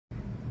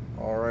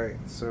Alright,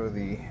 so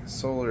the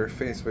solar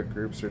Facebook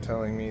groups are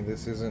telling me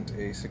this isn't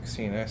a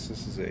 16S,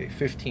 this is a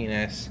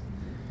 15S.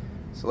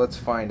 So let's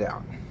find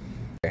out.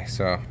 Okay,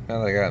 so now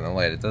that I got it in the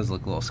light, it does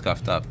look a little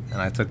scuffed up.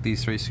 And I took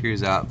these 3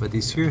 screws out, but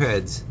these screw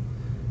heads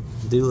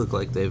do look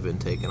like they've been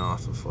taken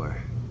off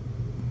before.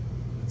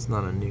 It's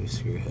not a new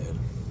screw head.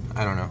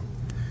 I don't know.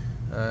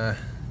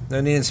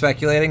 No need in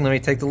speculating, let me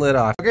take the lid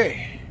off.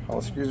 Okay, all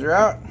the screws are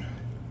out.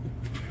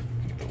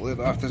 Get the lid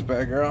off this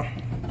bad girl.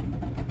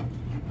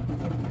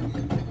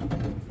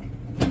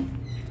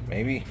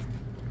 Maybe.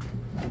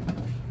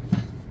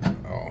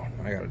 Oh,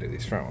 I gotta do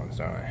these front ones,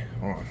 don't I?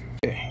 Hold on.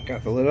 Okay,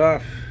 got the lid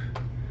off.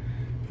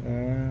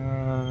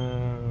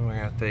 We're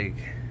gonna take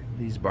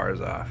these bars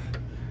off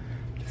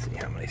to see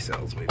how many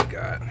cells we've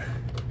got.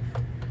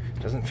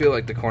 Doesn't feel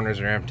like the corners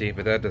are empty,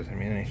 but that doesn't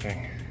mean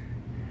anything.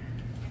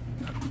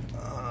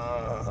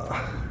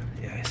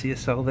 Yeah, I see a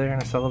cell there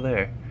and a cell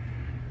there.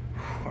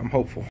 I'm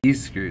hopeful.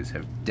 These screws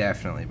have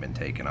definitely been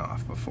taken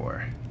off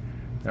before.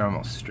 They're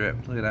almost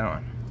stripped. Look at that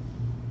one.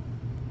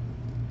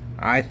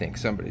 I think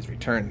somebody's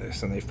returned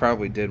this, and they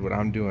probably did what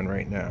I'm doing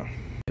right now.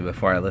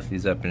 Before I lift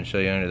these up and show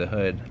you under the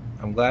hood,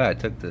 I'm glad I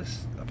took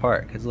this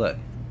apart, because look,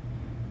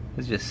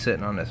 it's just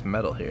sitting on this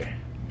metal here.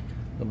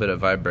 A little bit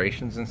of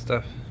vibrations and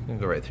stuff. I'm going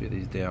to go right through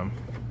these down.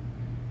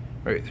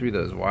 Right through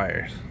those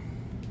wires.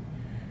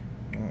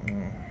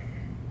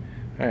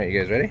 Alright,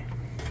 you guys ready?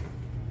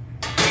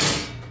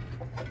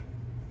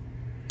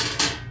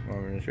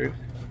 Moment of truth.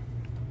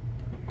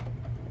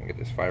 Get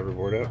this fiber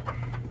board up.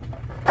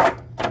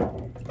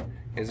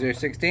 Is there a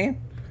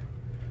 16?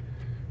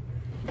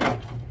 I don't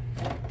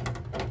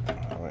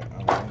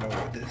know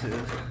what this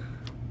is.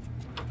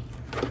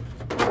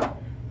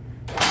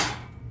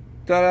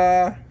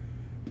 Ta-da!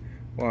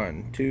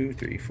 1, 2,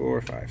 3,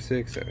 4, 5,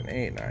 6, 7,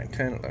 8, 9,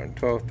 10, 11,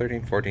 12,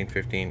 13, 14,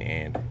 15,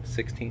 and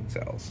 16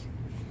 cells.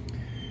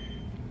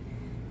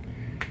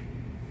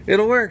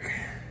 It'll work.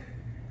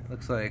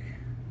 Looks like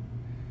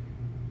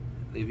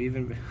they've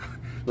even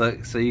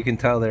look, so you can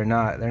tell they're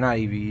not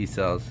EVE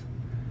cells.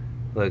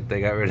 Look,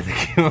 they got rid of the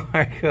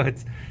QR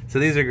codes. So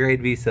these are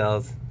grade B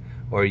cells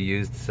or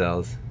used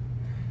cells.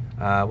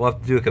 We'll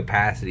have to do a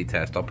capacity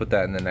test. I'll put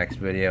that in the next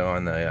video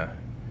on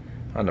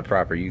the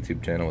proper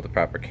YouTube channel with the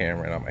proper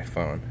camera and on my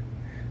phone.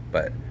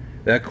 But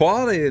the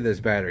quality of this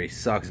battery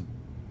sucks.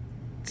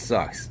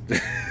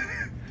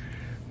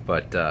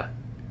 But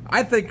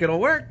I think it'll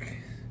work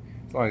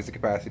as long as the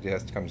capacity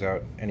test comes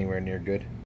out anywhere near good.